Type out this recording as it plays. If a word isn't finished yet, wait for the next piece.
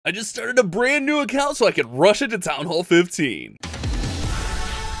I just started a brand new account so I can rush into Town Hall 15.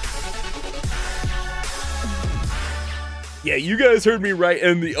 Yeah, you guys heard me right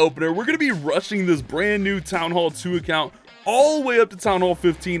in the opener. We're going to be rushing this brand new Town Hall 2 account all the way up to Town Hall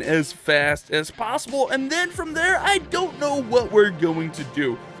 15 as fast as possible. And then from there, I don't know what we're going to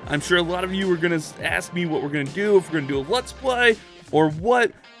do. I'm sure a lot of you are going to ask me what we're going to do, if we're going to do a Let's Play or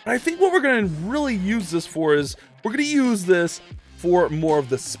what. But I think what we're going to really use this for is we're going to use this for more of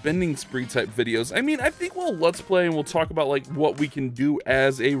the spending spree type videos. I mean, I think we'll Let's Play and we'll talk about like what we can do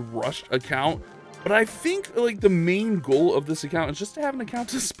as a rushed account. But I think like the main goal of this account is just to have an account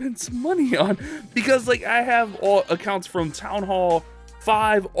to spend some money on, because like I have all accounts from Town Hall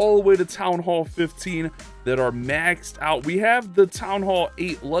 5 all the way to Town Hall 15 that are maxed out. We have the Town Hall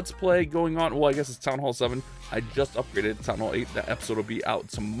 8 Let's Play going on. Well, I guess it's Town Hall 7. I just upgraded to Town Hall 8. That episode will be out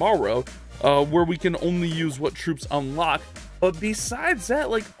tomorrow, where we can only use what troops unlock. But besides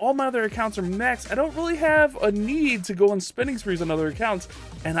that, like all my other accounts are maxed. I don't really have a need to go on spending sprees on other accounts,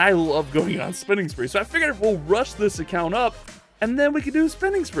 and I love going on spending sprees. So I figured we'll rush this account up, and then we can do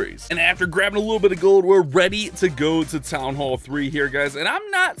spending sprees. And after grabbing a little bit of gold, we're ready to go to Town Hall 3 here, guys. And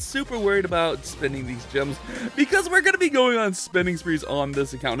I'm not super worried about spending these gems because we're gonna be going on spending sprees on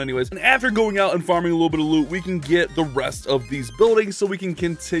this account anyways. And after going out and farming a little bit of loot, we can get the rest of these buildings so we can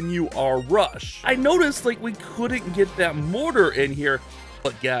continue our rush. I noticed like we couldn't get that mortar in here.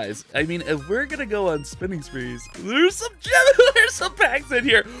 But guys, I mean, if we're gonna go on spending sprees, there's some packs in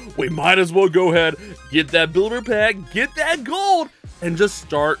here. We might as well go ahead, get that builder pack, get that gold, and just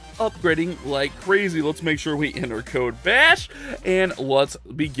start upgrading like crazy. Let's make sure we enter code BASH, and let's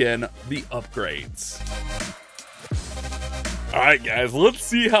begin the upgrades. All right, guys, let's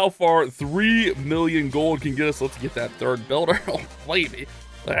see how far 3 million gold can get us. Let's get that third builder. Oh, baby.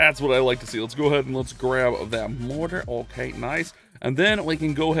 That's what I like to see. Let's go ahead and let's grab that mortar. Okay, nice. And then we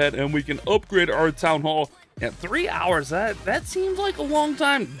can go ahead and we can upgrade our Town Hall in 3 hours. That seems like a long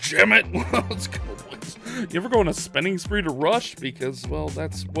time. Jam it. Let's go, boys. You ever go on a spending spree to rush? Because, well,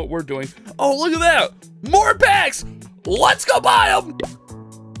 that's what we're doing. Oh, look at that. More packs. Let's go buy them.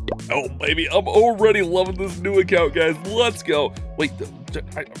 Oh, baby. I'm already loving this new account, guys. Let's go. Wait,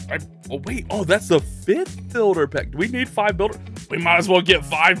 oh, wait. Oh, that's the 5th builder pack. Do we need 5 builders? We might as well get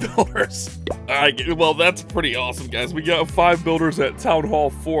 5 builders. All right, well, that's pretty awesome, guys. We got 5 builders at Town Hall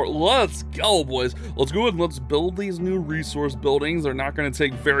 4. Let's go, boys. Let's go ahead and let's build these new resource buildings. They're not going to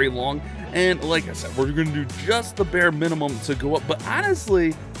take very long. And like I said, we're going to do just the bare minimum to go up. But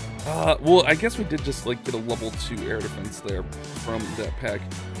honestly, well, I guess we did just like get a level 2 air defense there from that pack.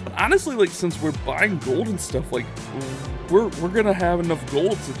 But honestly, like since we're buying gold and stuff, like we're gonna have enough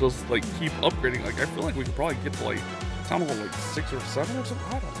gold to just like keep upgrading. Like I feel like we could probably get to like Town Hall like 6 or 7 or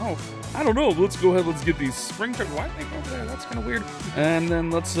something. I don't know. Let's go ahead. Let's get these spring turrets. Why are they over there? That's kind of weird. And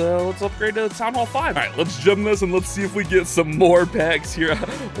then let's upgrade to Town Hall 5. All right, let's jump this and let's see if we get some more packs here.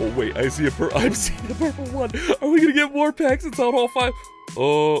 Oh wait, I'm seeing a purple one. Are we gonna get more packs in Town Hall 5?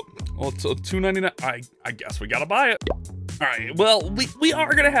 Oh, it's $2.99. I guess we gotta buy it. All right, well, we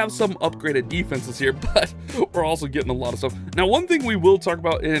are going to have some upgraded defenses here, but we're also getting a lot of stuff. Now, one thing we will talk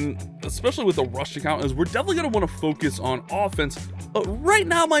about, especially with the rush account, is we're definitely going to want to focus on offense. But right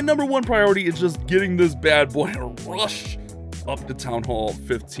now, my #1 priority is just getting this bad boy to rush up to Town Hall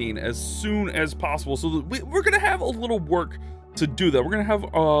 15 as soon as possible. So that we're going to have a little work to do that. We're going to have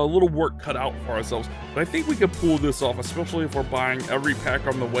a little work cut out for ourselves. But I think we can pull this off, especially if we're buying every pack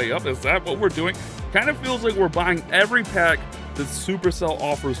on the way up. Is that what we're doing? Kind of feels like we're buying every pack that Supercell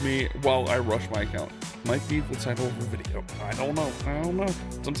offers me while I rush my account. Might be the title of the video. I don't know.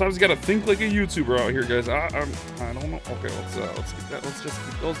 Sometimes you gotta think like a YouTuber out here, guys. I don't know. Okay, let's get that. Let's just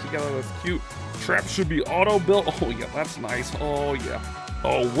keep those together. That's cute. Trap should be auto built. Oh yeah, that's nice. Oh yeah.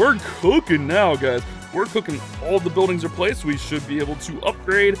 Oh, we're cooking now, guys. We're cooking. All the buildings are placed. We should be able to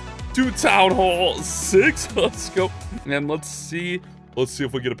upgrade to Town Hall 6. Let's go. And let's see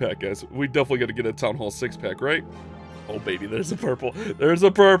if we get a pack, guys. We definitely got to get a Town Hall 6 pack, right? Oh, baby, there's a purple. There's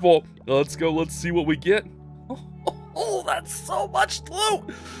a purple. Let's go. Let's see what we get. Oh, that's so much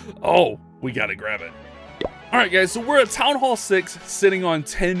loot. Oh, we got to grab it. All right, guys, so we're at Town Hall 6, sitting on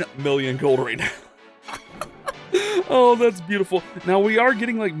 10 million gold right now. Oh, that's beautiful. Now, we are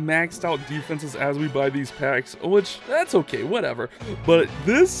getting, like, maxed out defenses as we buy these packs, which, that's okay, whatever. But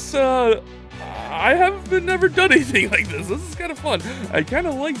this, I haven't never done anything like this. This is kind of fun. I kind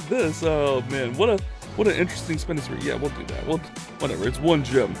of like this. Oh, man, what an interesting spending spree. Yeah, we'll do that. Whatever, it's 1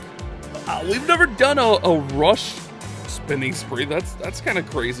 gem. We've never done a rush spending spree. That's kind of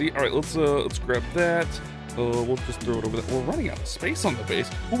crazy. All right, let's grab that. We'll just throw it over there. We're running out of space on the base.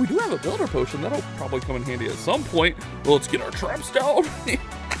 Well, we do have a builder potion. That'll probably come in handy at some point. Well, let's get our traps down.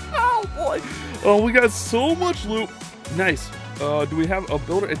 Oh, we got so much loot. Nice. Do we have a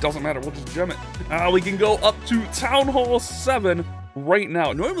builder? It doesn't matter. We'll just gem it. We can go up to Town Hall 7 right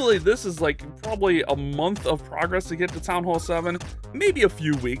now. Normally, this is like probably a month of progress to get to Town Hall 7. Maybe a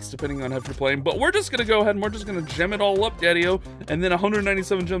few weeks, depending on if you're playing. But we're just going to go ahead and we're just going to gem it all up, Daddy-O. And then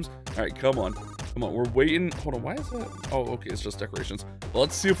 197 gems. All right, come on. Come on, we're waiting. Hold on, why is that? Oh, okay, it's just decorations.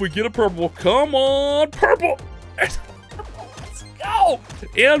 Let's see if we get a purple. Come on, purple. Let's go.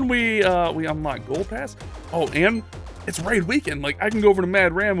 And we unlock gold pass. Oh, and it's raid weekend. Like, I can go over to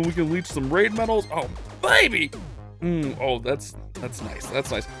Mad Ram and we can leech some raid medals. Oh, baby. Oh, that's nice.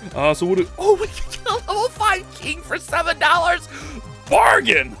 That's nice. So what do, oh, we can get a level 5 king for $7.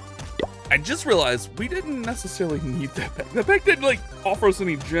 Bargain. I just realized we didn't necessarily need that pack. That pack didn't, like, offer us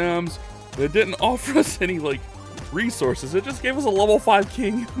any gems. It didn't offer us any, like, resources. It just gave us a level 5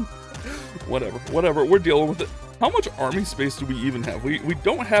 king. Whatever. We're dealing with it. How much army space do we even have? We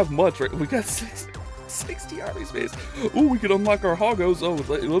don't have much, right? We got 60 army space. Ooh, we can unlock our hoggos. Oh,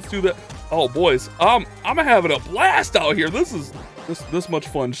 let's do that. Oh, boys, I'm having a blast out here. This much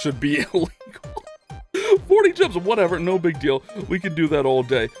fun should be illegal. 40 gems, whatever, no big deal. We can do that all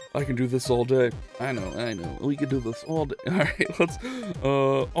day. I can do this all day. I know. We can do this all day. All right, let's,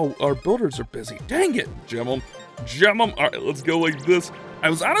 oh, our builders are busy. Dang it, gem them. All right, let's go like this. I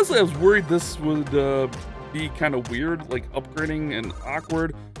was worried this would be kind of weird, like upgrading and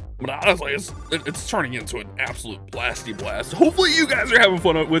awkward. But honestly, it's turning into an absolute blasty blast. Hopefully you guys are having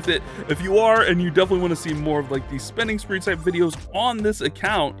fun with it. If you are, and you definitely want to see more of like these spending spree type videos on this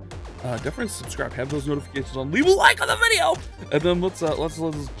account, definitely subscribe, have those notifications on, leave a like on the video, and then let's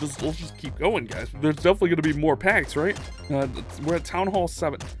just keep going, guys. There's definitely going to be more packs, right? We're at Town Hall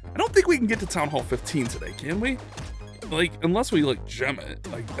 7. I don't think we can get to Town Hall 15 today, can we? Like, unless we like gem it,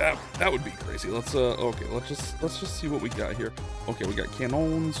 like that would be crazy. Let's okay, let's just see what we got here. Okay, we got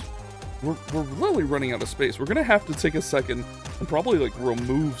cannons. We're literally running out of space. We're gonna have to take a second and probably like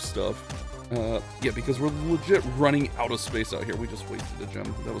remove stuff. Yeah, because we're legit running out of space out here. We just wasted a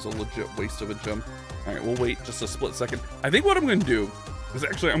gem. That was a legit waste of a gem. All right, we'll wait just a split second. I think what I'm gonna do is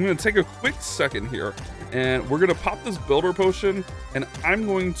actually I'm gonna take a quick second here, and we're gonna pop this builder potion, and I'm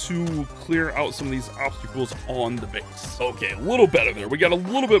going to clear out some of these obstacles on the base. Okay, a little better there. We got a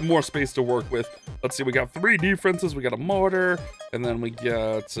little bit more space to work with. Let's see, we got 3 defenses, we got a mortar, and then we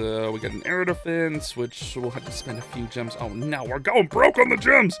got an air defense, which we'll have to spend a few gems. Oh, now we're going broke on the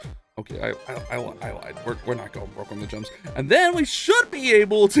gems. Okay, I lied. We're not going broke on the gems. And then we should be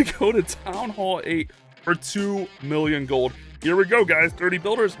able to go to Town Hall 8 for 2 million gold. Here we go, guys. 30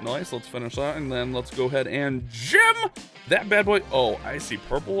 builders. Nice. Let's finish that, and then let's go ahead and gem that bad boy. Oh, I see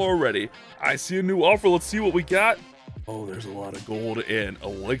purple already. I see a new offer. Let's see what we got. Oh, there's a lot of gold and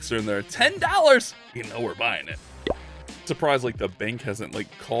elixir in there. $10. You know we're buying it. Surprised like the bank hasn't like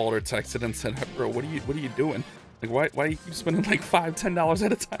called or texted and said, bro, what are you doing? Like, why do you keep spending like $5, $10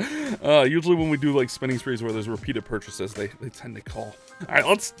 at a time? Usually when we do like spending sprees where there's repeated purchases, they tend to call. All right,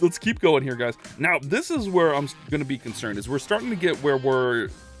 let's keep going here, guys. Now, this is where I'm going to be concerned, is we're starting to get where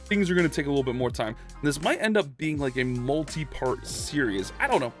things are going to take a little bit more time. This might end up being like a multi-part series. I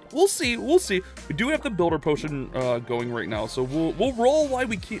don't know. We'll see. We'll see. We do have the builder potion going right now, so we'll roll while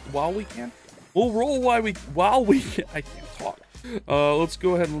we can. We'll roll while we can. I can't talk. Let's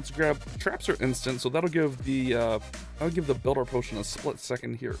go ahead and let's grab traps are instant, so that'll give the builder potion a split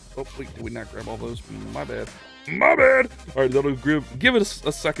second here. Oh wait, did we not grab all those? My bad. All right, that'll give it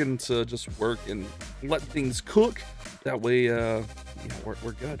a second to just work and let things cook. That way, yeah, we're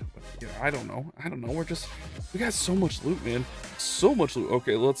good. But, yeah, I don't know. We got so much loot, man. So much loot.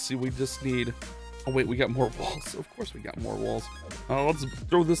 Okay, let's see. We just need. Oh wait, we got more walls. Of course we got more walls. Let's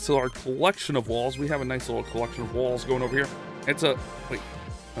throw this to our collection of walls. We have a nice little collection of walls going over here. It's a wait.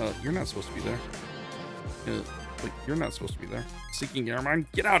 You're not supposed to be there. Wait, you're not supposed to be there. Seeking Airmine,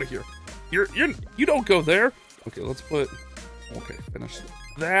 get out of here. You don't go there. Okay, let's put. Okay, finish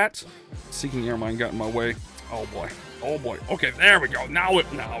that. Seeking Airmine got in my way. Oh boy. Oh boy. Okay, there we go. Now we're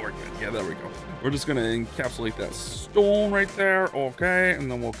good. Yeah, there we go. We're just gonna encapsulate that stone right there. Okay,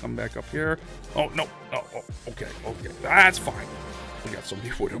 and then we'll come back up here. Oh no. Oh, okay. That's fine. We got so many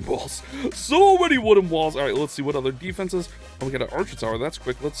wooden walls. So many wooden walls. All right, let's see what other defenses. Oh, we got an archer tower. That's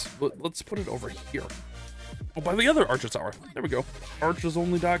quick. Let's put it over here. Oh, by the other archer tower. There we go.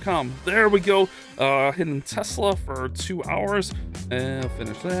 Archersonly.com. There we go. Hidden Tesla for 2 hours.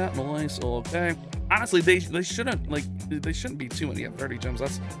 Finish that. Nice. Okay. Honestly, they shouldn't be too many. Yeah, 30 gems.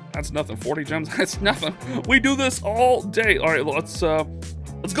 That's nothing. 40 gems. That's nothing. We do this all day. All right, let's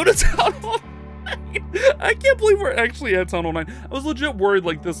go to Town Hall 9. I can't believe we're actually at Town Hall 9. I was legit worried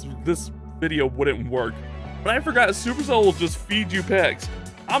like this video wouldn't work, but I forgot Supercell will just feed you packs.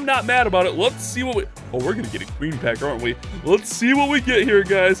 I'm not mad about it. Let's see what we... Oh, we're going to get a queen pack, aren't we? Let's see what we get here,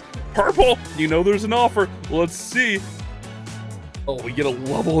 guys. Purple. You know there's an offer. Let's see. Oh, we get a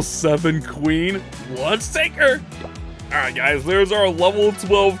level 7 queen. Let's take her. All right, guys. There's our level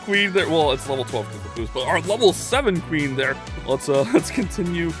 12 queen there. Well, it's level 12 because of the boost, but our level 7 queen there. Let's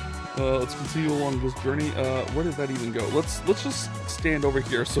continue. Let's continue along this journey. Where did that even go? Let's just stand over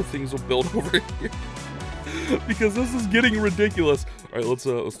here so things will build over here. Because this is getting ridiculous. All right, let's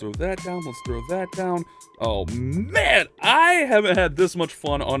throw that down. Let's throw that down. Oh man, I haven't had this much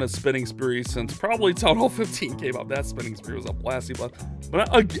fun on a spinning spree since probably Town Hall 15 came out. That spinning spree was a blasty blast. But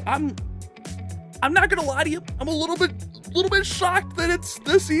I'm not gonna lie to you. I'm a little bit shocked that it's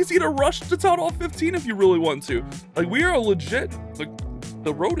this easy to rush to Town Hall 15 if you really want to. Like, we are legit. Like,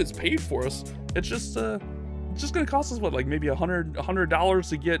 the road is paid for us. It's just gonna cost us what, like maybe $100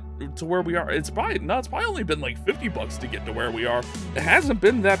 to get to where we are. It's probably only been like $50 to get to where we are. It hasn't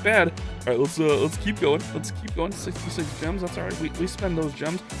been that bad. All right, let's keep going. Let's keep going. 66 gems. That's all right. We spend those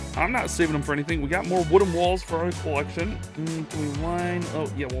gems. I'm not saving them for anything. We got more wooden walls for our collection. Can we line?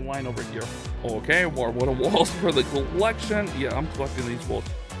 Oh yeah, we'll line over here. Okay, more wooden walls for the collection. Yeah, I'm collecting these walls.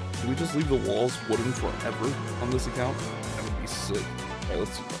 Can we just leave the walls wooden forever on this account? That would be sick. All right,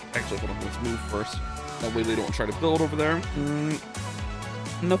 let's move first. That way they don't try to build over there.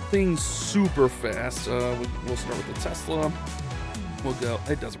 Nothing super fast. We'll start with the Tesla. We'll go.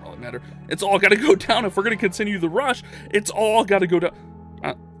 It doesn't really matter. It's all got to go down. If we're going to continue the rush, it's all got to go down.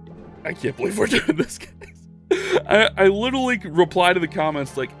 I can't believe we're doing this, guys. I literally reply to the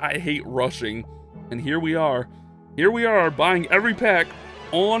comments like, I hate rushing. And here we are. Here we are buying every pack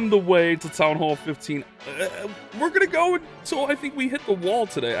on the way to Town Hall 15. We're going to go until I think we hit the wall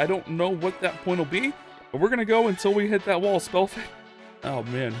today. I don't know what that point will be. But we're gonna go until we hit that wall. Spellfit. Oh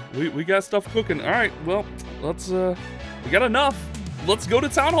man, we got stuff cooking. All right, well, we got enough. Let's go to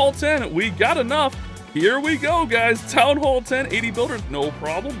Town Hall 10. We got enough. Here we go, guys. Town Hall 10, 80 builders, no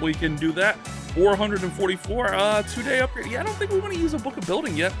problem. We can do that. 444, 2-day upgrade. Yeah, I don't think we want to use a book of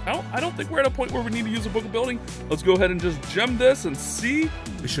building yet. I don't think we're at a point where we need to use a book of building. Let's go ahead and just gem this and see.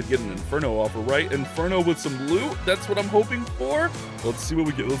 We should get an Inferno offer, right? Inferno with some loot. That's what I'm hoping for. Let's see what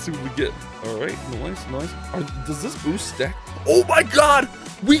we get. Let's see what we get. All right, nice. Does this boost stack? Oh my God,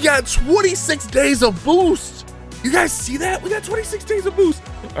 we got 26 days of boost. You guys see that? We got 26 days of boost.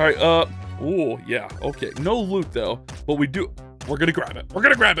 All right, oh yeah, okay. No loot though, but we do. We're gonna grab it. We're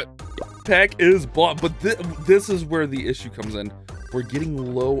gonna grab it. Pack is bought, but this is where the issue comes in. We're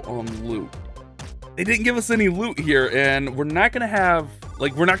getting low on loot. They didn't give us any loot here, and we're not gonna have the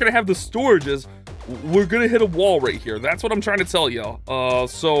storages. We're gonna hit a wall right here. That's what I'm trying to tell y'all.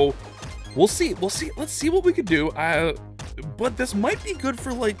 So we'll see. Let's see what we could do. But this might be good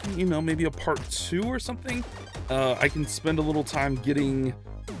for, like, you know, maybe a part 2 or something. I can spend a little time getting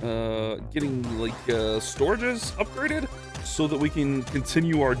like storages upgraded, so that we can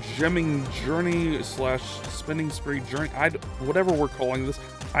continue our gemming journey / spending spree journey. Whatever we're calling this,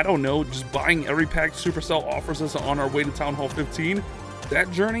 I don't know. Just buying every pack Supercell offers us on our way to Town Hall 15.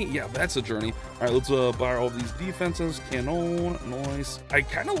 That journey, yeah, that's a journey. All right, let's buy all these defenses. Canon, nice. I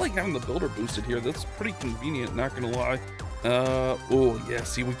kind of like having the builder boosted here. That's pretty convenient, not gonna lie. Oh yeah,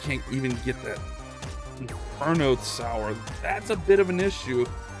 see, we can't even get that Inferno Sour. That's a bit of an issue,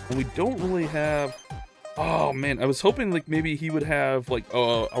 and we don't really have. Oh man, I was hoping like maybe he would have like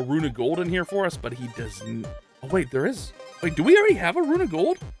a Rune of Gold in here for us, but he doesn't. Oh wait, there is. Wait, do we already have a Rune of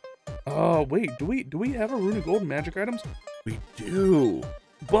Gold? Wait, do we have a Rune of Gold magic items? We do,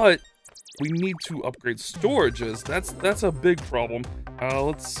 but we need to upgrade storages. That's a big problem.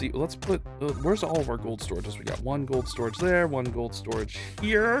 Let's see. Let's put. Where's all of our gold storages? We got 1 gold storage there, 1 gold storage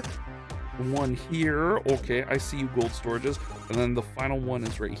here. 1 here. Okay, I see you, gold storages, and then the final one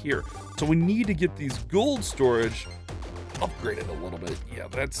is right here. So we need to get these gold storage upgraded a little bit. Yeah,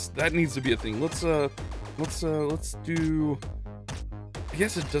 that needs to be a thing. Let's do. I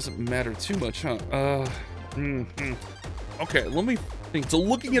guess it doesn't matter too much, huh? Okay, let me think. So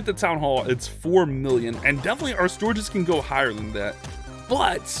looking at the town hall, it's 4 million, and definitely our storages can go higher than that.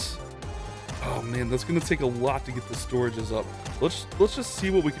 But oh man, that's gonna take a lot to get the storages up. Let's just see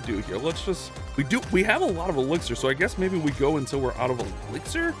what we can do here. We have a lot of elixir, so I guess maybe we go until we're out of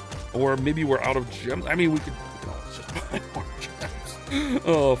elixir, or maybe we're out of gems. I mean, we could always just buy more gems.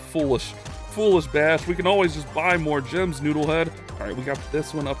 Oh, foolish bash. We can always just buy more gems, Noodlehead. All right, we got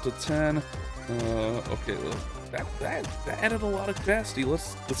this one up to 10. Okay, that added a lot of capacity.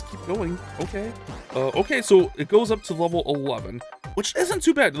 Let's keep going. Okay. Okay, so it goes up to level 11, which isn't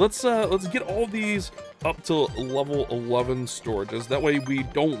too bad. Let's get all these up to level 11 storages. That way we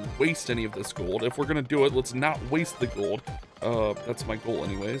don't waste any of this gold. If we're gonna do it, let's not waste the gold. That's my goal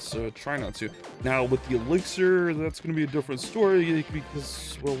anyways, so try not to. Now with the elixir, that's gonna be a different story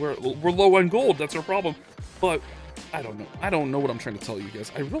because, well, we're low on gold. That's our problem. But I don't know. I don't know what I'm trying to tell you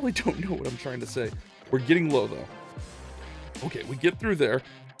guys. I really don't know what I'm trying to say. We're getting low though. Okay, we get through there.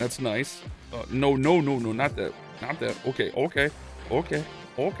 That's nice. No, not that. Not that. Okay. All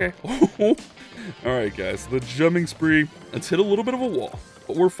right, guys. The jumping spree. It's hit a little bit of a wall,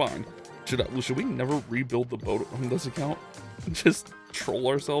 but we're fine. Should we never rebuild the boat on this account? Just troll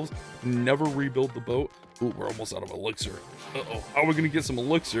ourselves. Never rebuild the boat. Ooh, we're almost out of elixir. Uh-oh. How are we gonna get some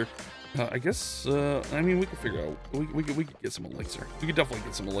elixir? I guess. I mean, we can figure out. We could get some elixir. We could definitely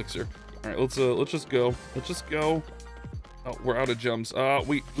get some elixir. All right, let's just go. Let's just go. Oh, we're out of gems.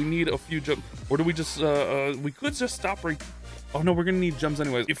 We need a few gems. Or do we just we could just stop right. Oh no, we're gonna need gems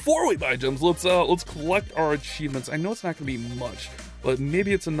anyways. Before we buy gems, let's collect our achievements. I know it's not gonna be much, but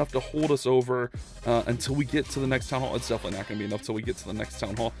maybe it's enough to hold us over until we get to the next town hall. It's definitely not gonna be enough till we get to the next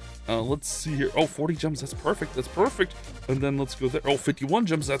town hall. Let's see here. Oh, 40 gems. That's perfect. That's perfect. And then let's go there. Oh, 51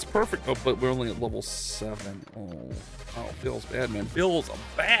 gems. That's perfect. Oh, but we're only at level 7. Oh, feels bad, man. Feels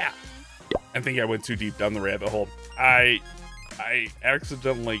bad. I think I went too deep down the rabbit hole. I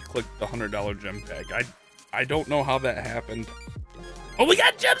accidentally clicked the $100 gem pack. I don't know how that happened. Oh, we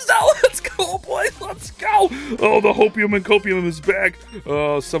got gems now! Let's go, boys! Let's go! Oh, the hopium and copium is back.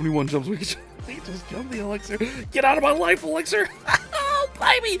 71 gems. We just jump the elixir. Get out of my life, elixir! Oh,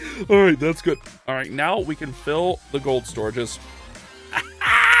 baby! All right, that's good. All right, now we can fill the gold storages.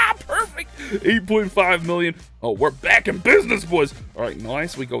 Perfect! 8.5 million. Oh, we're back in business, boys. All right,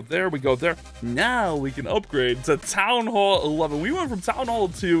 nice. We go there. We go there. Now we can upgrade to Town Hall 11. We went from Town Hall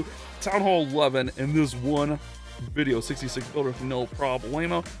 2 Town Hall 11 in this one video. 66 builders, no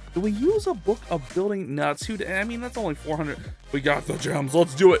problemo. Do we use a book of building? No, I mean, that's only 400. We got the gems.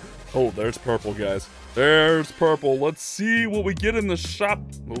 Let's do it. Oh, there's purple, guys. There's purple. Let's see what we get in the shop.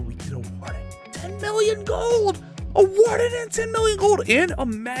 Oh, we get awarded 10 million gold. Awarded in 10 million gold and a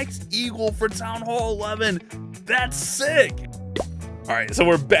max eagle for Town Hall 11. That's sick. All right, so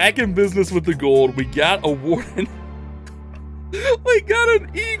we're back in business with the gold. We got awarded. We got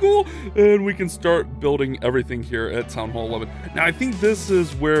an eagle, and we can start building everything here at Town Hall 11. Now, I think this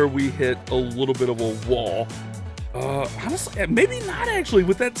is where we hit a little bit of a wall. Honestly, maybe not actually.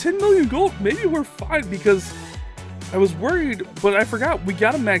 With that 10 million gold, maybe we're fine because I was worried, but I forgot we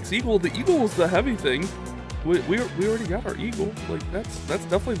got a max eagle. The eagle was the heavy thing. We already got our eagle. Like that's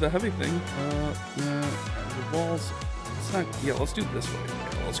definitely the heavy thing. Yeah, the walls. It's not. Yeah, let's do it this way.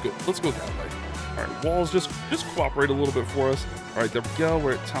 Yeah, let's go that way. All right, walls, just cooperate a little bit for us. All right, there we go.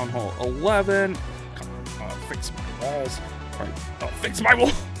 We're at Town Hall 11. Fix my walls. All right, fix my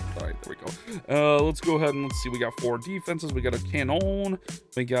wall. All right, there we go. Let's go ahead and let's see. We got 4 defenses. We got a cannon.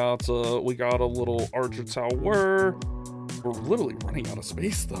 We got a little archer tower. We're literally running out of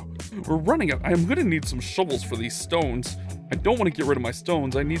space, though. We're running out. I'm gonna need some shovels for these stones. I don't want to get rid of my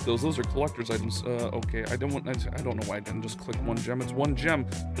stones. I need those. Those are collector's items. Okay, I don't know why I didn't just click 1 gem. It's 1 gem,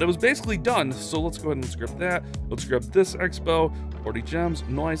 but it was basically done. So let's go ahead and let's grab that. Let's grab this expo. 40 gems,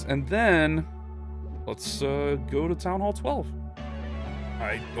 nice. And then let's go to Town Hall 12.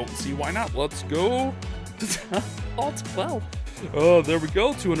 I don't see why not. Let's go to Town Hall 12. Oh, there we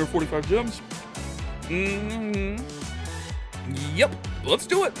go. 245 gems. Yep, let's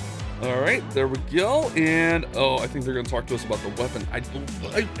do it. All right, there we go. And oh, I think they're gonna talk to us about the weapon.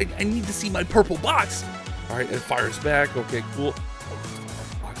 I need to see my purple box. All right, it fires back. Okay, cool.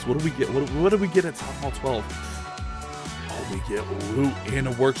 Box. What do we get? What do we get at Town Hall 12? Oh, we get loot and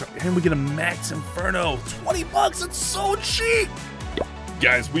a workshop, and we get a max inferno. 20 bucks. It's so cheap.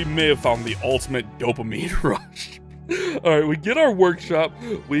 Guys, we may have found the ultimate dopamine rush. All right, we get our workshop.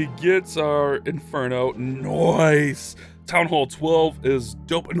 We get our inferno. Nice. Town Hall 12 is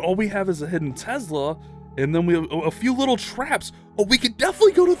dope, and all we have is a hidden Tesla, and then we have a few little traps. Oh, we could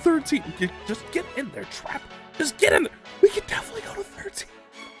definitely go to 13. Just get in there, trap. Just get in there. We could definitely go to 13.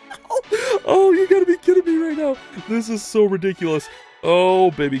 Oh, you gotta be kidding me right now. This is so ridiculous.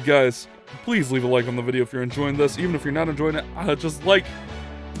 Oh, baby, guys, please leave a like on the video if you're enjoying this. Even if you're not enjoying it,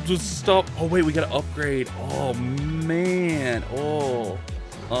 just stop. Oh, wait, we gotta upgrade. Oh, man.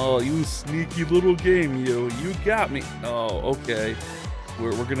 Oh, you sneaky little game, you got me. Oh, okay.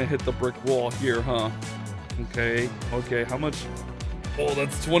 We're gonna hit the brick wall here, huh? Okay, how much? Oh,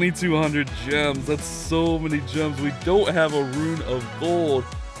 that's 2,200 gems. That's so many gems. We don't have a rune of gold.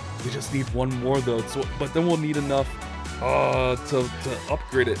 We just need 1 more though. So, but then we'll need enough to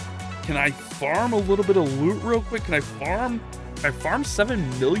upgrade it. Can I farm a little bit of loot real quick? Can I farm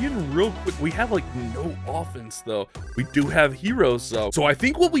 7 million real quick? We have like no offense though. We do have heroes though. So I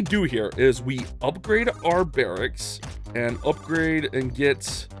think what we do here is we upgrade our barracks. and upgrade and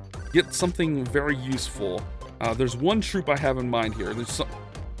get something very useful. There's one troop I have in mind here. There's some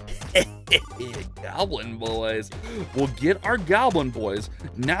Goblin boys. We'll get our Goblin boys.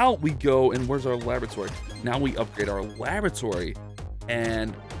 Now we go, and where's our laboratory? Now we upgrade our laboratory,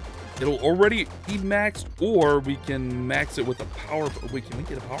 and it'll already be maxed, or we can max it with a power. Wait, can we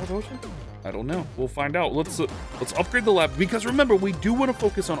get a power potion? I don't know. We'll find out. Let's upgrade the lab, because remember, we do want to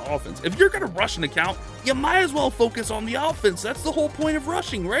focus on offense. If you're gonna rush an account, you might as well focus on the offense. That's the whole point of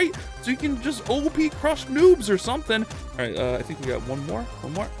rushing, right? So you can just OP crush noobs or something. All right, I think we got one more.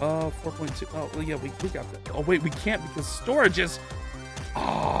 4.2. Oh, well, yeah, we got that. Oh wait, we can't because storage is.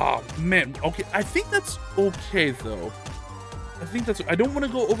 Oh man. Okay, I think that's okay though. I don't want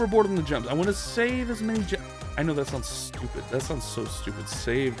to go overboard on the gems. I want to save as many gems. I know that sounds stupid. That sounds so stupid.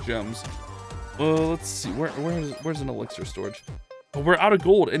 Save gems. Well, let's see. Where's an elixir storage? Oh, we're out of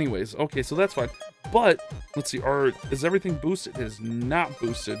gold anyways. Okay, so that's fine. But let's see. Is everything boosted? It is not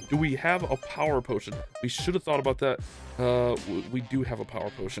boosted. Do we have a power potion? We should have thought about that. We do have a power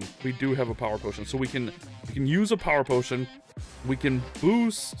potion. We do have a power potion. So we can use a power potion. We can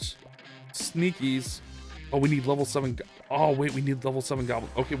boost sneakies. Oh, we need level 7. Oh wait, we need level 7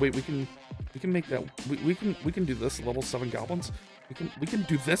 goblins. Okay, wait, we can make that. We can do this. Level 7 goblins. We can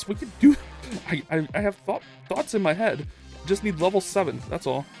do this. We can do. I have thoughts in my head. Just need level 7. That's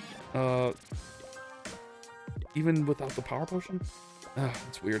all. Even without the power potion.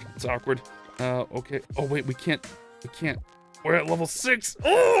 It's weird. It's awkward. Okay. Oh wait, we can't. We're at level 6.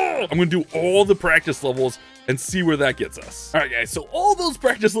 Oh! I'm gonna do all the practice levels and see where that gets us. All right, guys. So all those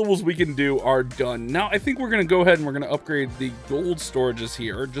practice levels we can do are done. Now I think we're gonna go ahead and we're gonna upgrade the gold storages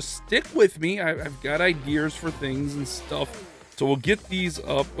here. Just stick with me. I've got ideas for things and stuff. So we'll get these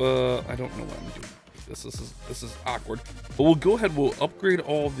up. I don't know what I'm doing. This is awkward. But we'll go ahead. We'll upgrade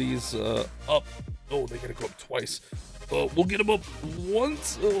all these up. Oh, they gotta go up twice. We'll get them up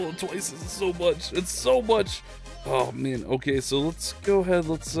once. Oh, twice is so much. It's so much. Oh man. Okay, so let's go ahead.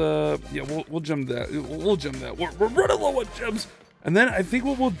 Let's yeah, we'll gem that. We'll gem that. We're running low on gems. And then I think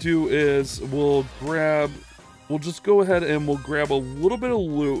what we'll do is we'll just go ahead and we'll grab a little bit of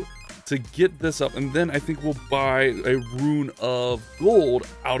loot to get this up, and then I think we'll buy a rune of gold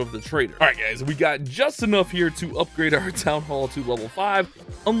out of the trader. All right, guys, we got just enough here to upgrade our town hall to level 5,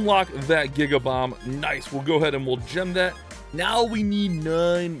 unlock that giga bomb. Nice. We'll go ahead and we'll gem that. Now we need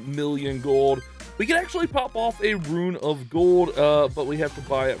 9 million gold. We can actually pop off a rune of gold, but we have to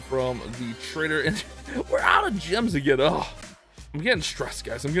buy it from the trader, and we're out of gems again. Oh, I'm getting stressed,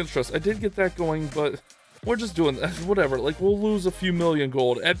 guys. I'm getting stressed. I did get that going, but we're just doing whatever. Like, we'll lose a few million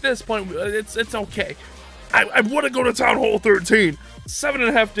gold. At this point, it's okay. I want to go to Town Hall 13.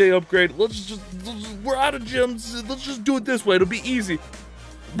 7.5 day upgrade. We're out of gems. Let's just do it this way. It'll be easy.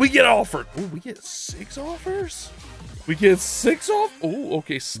 We get offered. Oh, we get 6 offers? We get 6 off? Oh,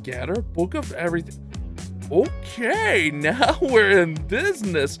 okay. Scatter. Book of everything. Okay, now we're in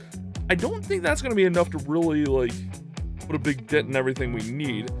business. I don't think that's going to be enough to really, like, put a big dent in everything we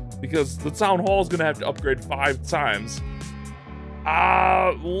need, because the town hall is going to have to upgrade 5 times.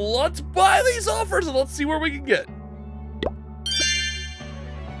 Let's buy these offers and let's see where we can get.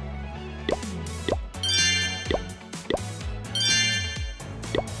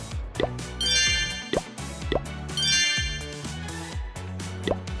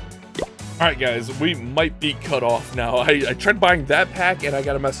 All right, guys, we might be cut off now. I tried buying that pack and I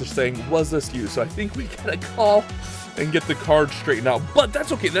got a message saying, was this you? So I think we gotta call and get the card straightened out, but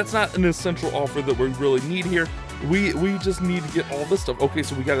that's okay. That's not an essential offer that we really need here. We just need to get all this stuff. Okay,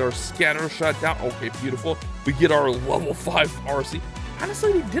 so we got our scatter shot down. Okay, beautiful. We get our level 5 RC.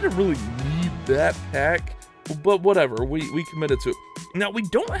 Honestly, we didn't really need that pack, but whatever. We committed to it. Now, we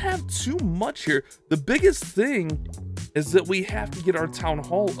don't have too much here. The biggest thing is that we have to get our town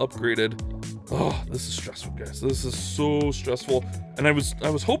hall upgraded. Oh, this is stressful, guys. This is so stressful. And I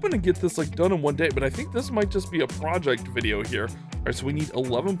was hoping to get this like done in one day, but I think this might just be a project video here. All right, so we need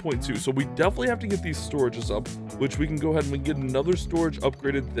 11.2. So we definitely have to get these storages up, which we can go ahead and we get another storage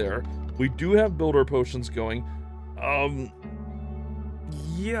upgraded there. We do have builder potions going.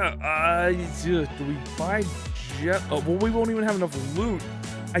 Yeah, do we buy jet? Oh, well, we won't even have enough loot.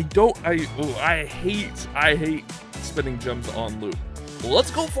 I hate spending gems on loot. Well,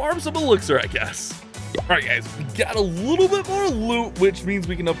 let's go farm some elixir, I guess. All right, guys, we got a little bit more loot, which means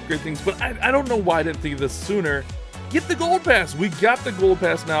we can upgrade things, but I don't know why I didn't think of this sooner. Get the gold pass. We got the gold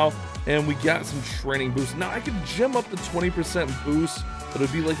pass now, and we got some training boosts. Now, I could gem up the 20% boost, but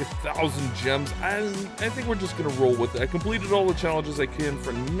it'd be like 1,000 gems. I think we're just gonna roll with it. I completed all the challenges I can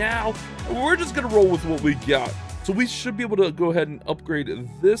for now, and we're just gonna roll with what we got. So we should be able to go ahead and upgrade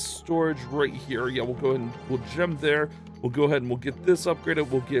this storage right here. Yeah, we'll go ahead and we'll gem there. We'll go ahead and we'll get this upgraded.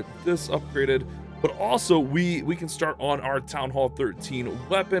 We'll get this upgraded. But also, we can start on our Town Hall 13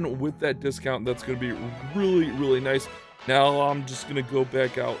 weapon with that discount. That's going to be really, really nice. Now, I'm just going to go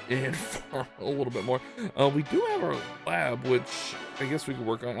back out and farm a little bit more. We do have our lab, which I guess we could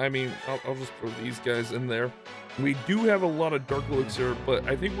work on. I mean, I'll just throw these guys in there. We do have a lot of Dark Elixir, but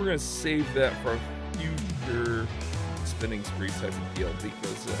I think we're going to save that for a future spinning spree type of deal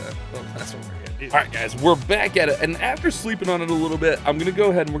because, well, that's what we're going to do. All right, guys, we're back at it. And after sleeping on it a little bit, I'm going to go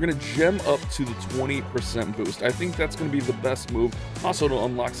ahead and we're going to gem up to the 20% boost. I think that's going to be the best move. Also to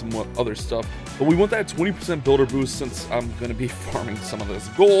unlock some other stuff. But we want that 20% builder boost since I'm going to be farming some of this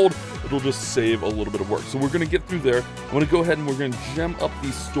gold. It'll just save a little bit of work. So we're going to get through there. I'm going to go ahead and we're going to gem up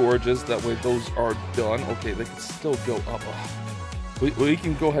these storages. That way those are done. Okay, they can still go up. We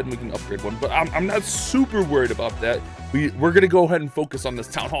can go ahead and we can upgrade one, but I'm not super worried about that. We're going to go ahead and focus on this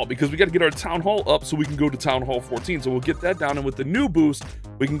Town Hall because we got to get our Town Hall up so we can go to Town Hall 14. So we'll get that down, and with the new boost,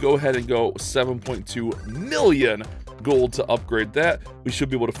 we can go ahead and go 7.2 million gold to upgrade that. We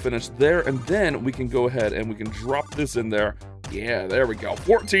should be able to finish there, and then we can go ahead and we can drop this in there. Yeah, there we go.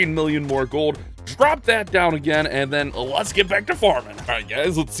 14 million more gold. Drop that down again, and then let's get back to farming. All right,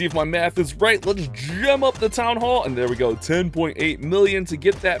 guys, let's see if my math is right. Let's gem up the Town Hall, and there we go. 10.8 million to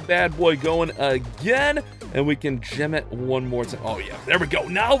get that bad boy going again, and we can gem it one more time. Oh, yeah, there we go.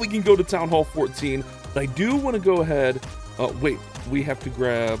 Now we can go to Town Hall 14, but I do want to go ahead. Wait, we have to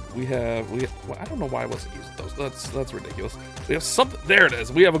grab, well, I don't know why I wasn't using those. That's ridiculous. We have something, there it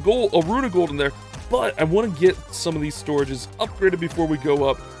is. We have a rune of gold in there, but I want to get some of these storages upgraded before we go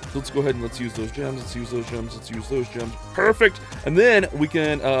up. So let's go ahead and let's use those gems. Let's use those gems. Let's use those gems. Perfect. And then we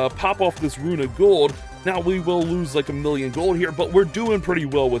can pop off this rune of gold. Now we will lose like 1 million gold here, but we're doing pretty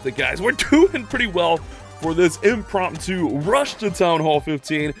well with it, guys. We're doing pretty well for this impromptu rush to Town Hall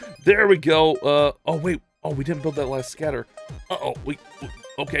 15. There we go. Oh, wait. Oh, we didn't build that last scatter. Uh-oh.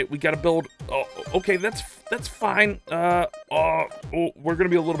 Okay, we gotta build. Oh, okay, that's fine. We're gonna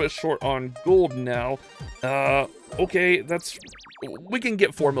be a little bit short on gold now. Okay, we can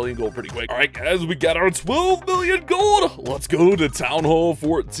get 4 million gold pretty quick. All right, guys, we got our 12 million gold. Let's go to Town Hall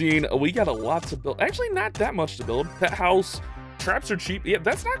 14. We got a lot to build. Actually, not that much to build. Pet house. Traps are cheap. Yeah,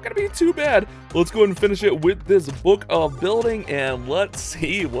 that's not gonna be too bad. Let's go ahead and finish it with this book of building, and let's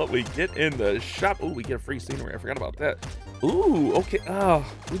see what we get in the shop. Oh, we get free scenery. I forgot about that. Ooh, okay.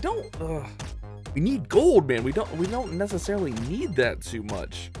 We need gold, man. We don't necessarily need that too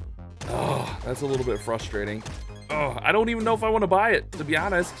much. Oh, that's a little bit frustrating. Oh, I don't even know if I want to buy it, to be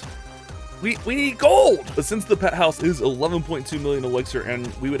honest. We need gold! But since the pet house is 11.2 million elixir and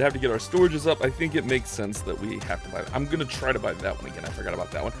we would have to get our storages up, I think it makes sense that we have to buy that. I'm gonna try to buy that one again. I forgot about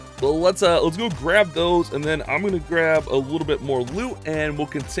that one. Well, let's go grab those, and then I'm gonna grab a little bit more loot, and we'll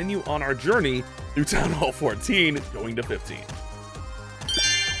continue on our journey through Town Hall 14, going to 15.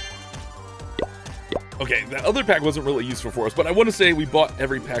 Okay, that other pack wasn't really useful for us, but I want to say we bought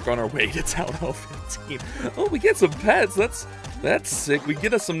every pack on our way to Town Hall 15. Oh, we get some pets. That's sick. We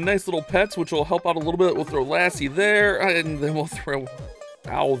get us some nice little pets, which will help out a little bit. We'll throw Lassie there, and then we'll throw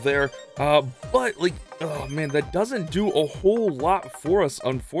Owl there. But, like, oh, man, that doesn't do a whole lot for us,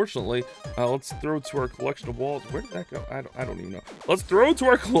 unfortunately. Let's throw to our collection of walls. Where did that go? I don't even know. Let's throw to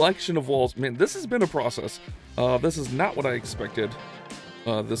our collection of walls. Man, this has been a process. This is not what I expected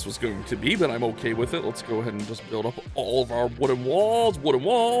this was going to be, but I'm okay with it. Let's go ahead and just build up all of our wooden walls.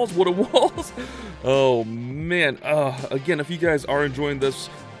 Oh man, again, if you guys are enjoying this,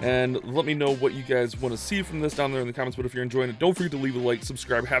 and let me know what you guys want to see from this down there in the comments. But if you're enjoying it, don't forget to leave a like,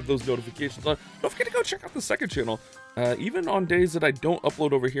 subscribe, have those notifications on. Don't forget to go check out the second channel. Even on days that I don't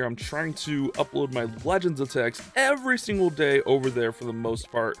upload over here, I'm trying to upload my Legends attacks every single day over there for the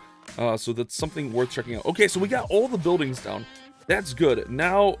most part. So that's something worth checking out. Okay, so we got all the buildings down. That's good.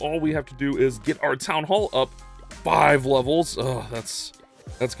 Now all we have to do is get our Town Hall up 5 levels. Oh,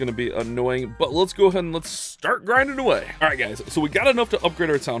 that's gonna be annoying, but let's go ahead and let's start grinding away. All right, guys, so we got enough to upgrade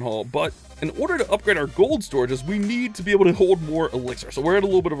our Town Hall, but in order to upgrade our gold storages, we need to be able to hold more elixir. So we're at a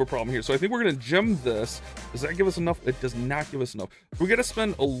little bit of a problem here. So I think we're gonna gem this. Does that give us enough? It does not give us enough. We're gonna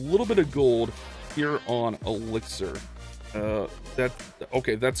spend a little bit of gold here on elixir.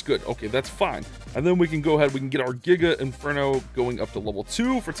 Okay, that's good. Okay, that's fine. And then we can go ahead, we can get our Giga Inferno going up to level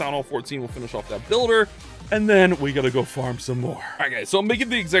 2 for Town Hall 14. We'll finish off that builder, and then we gotta go farm some more. All right, guys, so I'm making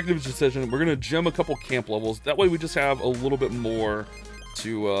the executive decision. We're gonna gem a couple camp levels. That way we just have a little bit more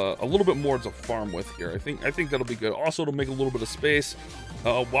to farm with here. I think that'll be good. Also, it'll make a little bit of space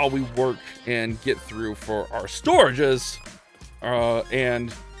while we work and get through for our storages,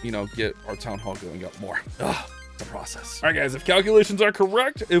 and, you know, get our Town Hall going up more. the process. All right, guys, if calculations are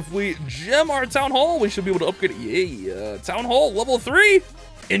correct, if we gem our Town Hall, we should be able to upgrade it. Town Hall level 3.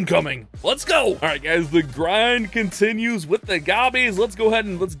 Incoming. Let's go. All right, guys, the grind continues with the gobbies. Let's go ahead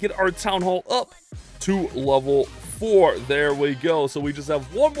and let's get our Town Hall up to level 4. There we go. So we just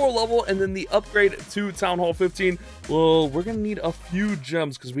have one more level and then the upgrade to Town Hall 15. Well, we're gonna need a few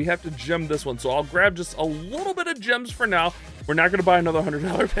gems because we have to gem this one. So I'll grab just a little bit of gems for now. We're not gonna buy another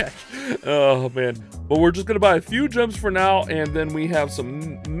 $100 pack. Oh man, but we're just gonna buy a few gems for now, and then we have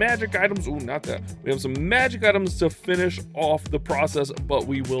some magic items. Ooh, not that. We have some magic items to finish off the process, but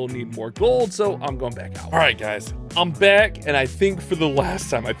we will need more gold, so I'm going back out. All right, guys, I'm back, and I think for the last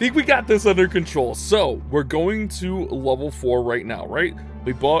time, I think we got this under control. So we're going to level 4 right now, right?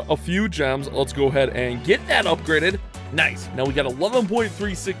 We bought a few gems. Let's go ahead and get that upgraded. Nice. Now we got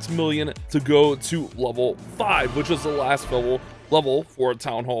 11.36 million to go to level 5, which is the last level for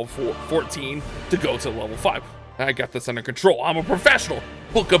Town Hall 14 to go to level 5. I got this under control. I'm a professional.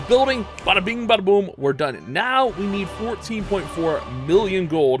 Book a building, bada bing, bada boom, we're done. Now we need 14.4 million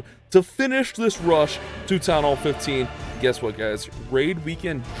gold to finish this rush to Town Hall 15. Guess what, guys? Raid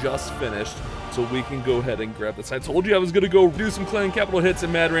weekend just finished, so we can go ahead and grab this. I told you I was gonna go do some clan capital hits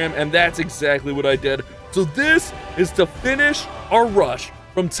in Mad Ram, and that's exactly what I did. So this is to finish our rush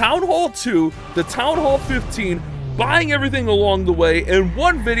from Town Hall 2 to Town Hall 15, buying everything along the way in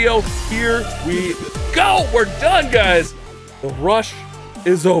one video. Here we go. We're done, guys. The rush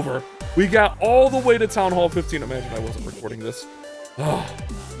is over. We got all the way to Town Hall 15. Imagine I wasn't recording this. Oh.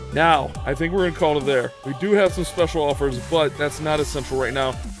 Now, I think we're gonna call it there. We do have some special offers, but that's not essential right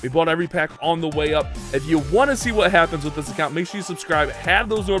now. We bought every pack on the way up. If you want to see what happens with this account, make sure you subscribe, have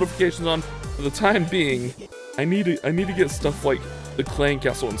those notifications on. For the time being, I need to get stuff like the clan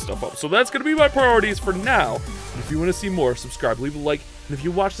castle and stuff up. So that's gonna be my priorities for now. And if you want to see more, subscribe, leave a like, and if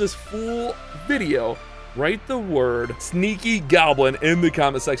you watch this full video, write the word sneaky goblin in the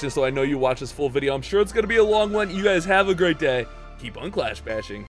comment section so I know you watch this full video. I'm sure it's gonna be a long one. You guys have a great day. Keep on clash bashing.